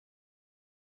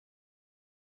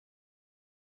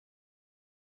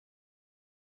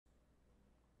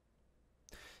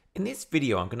In this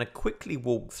video, I'm going to quickly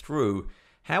walk through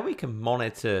how we can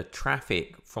monitor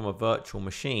traffic from a virtual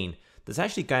machine that's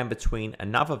actually going between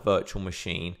another virtual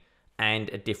machine and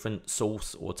a different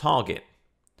source or target.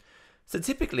 So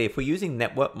typically, if we're using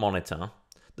Network Monitor,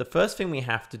 the first thing we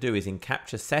have to do is in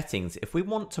Capture Settings, if we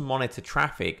want to monitor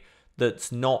traffic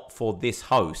that's not for this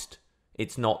host,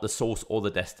 it's not the source or the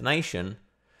destination,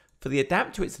 for the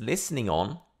adapter it's listening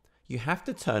on, you have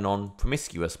to turn on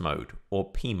Promiscuous Mode or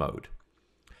P mode.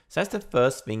 So that's the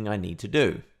first thing I need to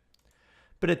do.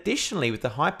 But additionally, with the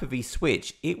Hyper-V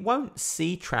switch, it won't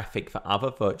see traffic for other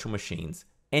virtual machines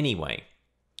anyway.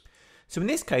 So in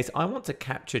this case, I want to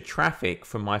capture traffic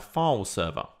from my file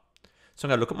server. So I'm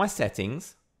going to look at my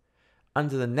settings.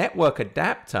 Under the Network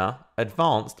Adapter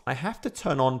Advanced, I have to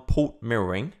turn on port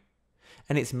mirroring,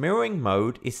 and its mirroring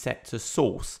mode is set to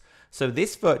source. So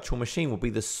this virtual machine will be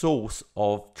the source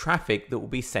of traffic that will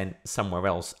be sent somewhere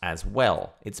else as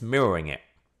well. It's mirroring it.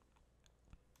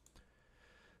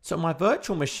 So my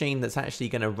virtual machine that's actually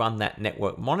going to run that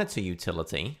Network Monitor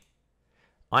utility,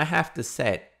 I have to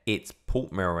set its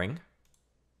port mirroring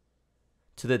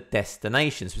to the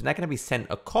destination. So it's now going to be sent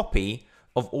a copy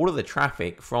of all of the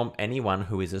traffic from anyone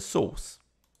who is a source.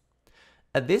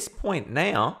 At this point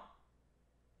now,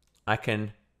 I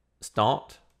can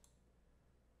start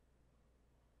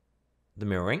the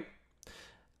mirroring.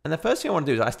 And the first thing I want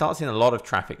to do is I start seeing a lot of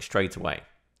traffic straight away.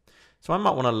 So I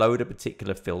might want to load a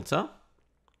particular filter.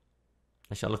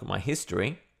 Actually, I'll look at my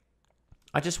history.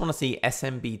 I just want to see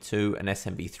SMB2 and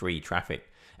SMB3 traffic.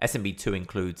 SMB2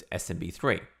 includes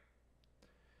SMB3. And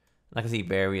I can see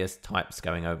various types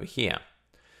going over here.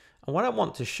 And what I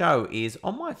want to show is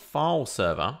on my file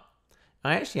server,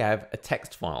 I actually have a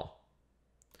text file.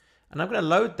 And I'm going to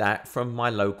load that from my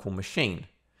local machine.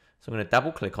 So I'm going to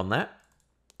double click on that,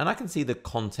 and I can see the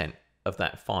content of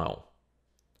that file.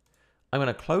 I'm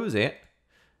going to close it.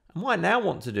 And what I now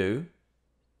want to do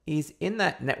is in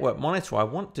that Network Monitor, I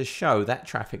want to show that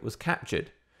traffic was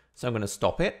captured. So I'm going to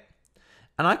stop it,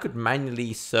 and I could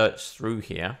manually search through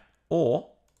here,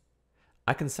 or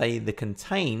I can say the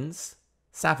contains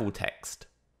Savile text.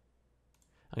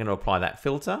 I'm going to apply that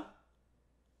filter.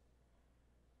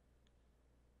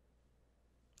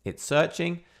 It's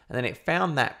searching, and then it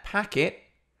found that packet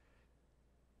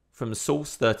from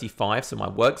source 35, so my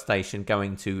workstation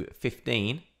going to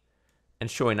 15, and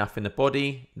sure enough in the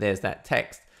body, there's that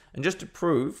text. And just to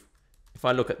prove, if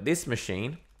I look at this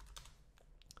machine,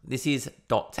 this is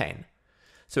 .10.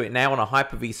 So it now on a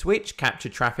Hyper-V switch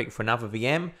captured traffic for another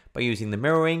VM by using the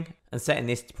mirroring and setting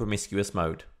this to promiscuous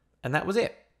mode. And that was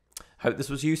it. Hope this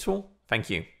was useful. Thank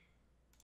you.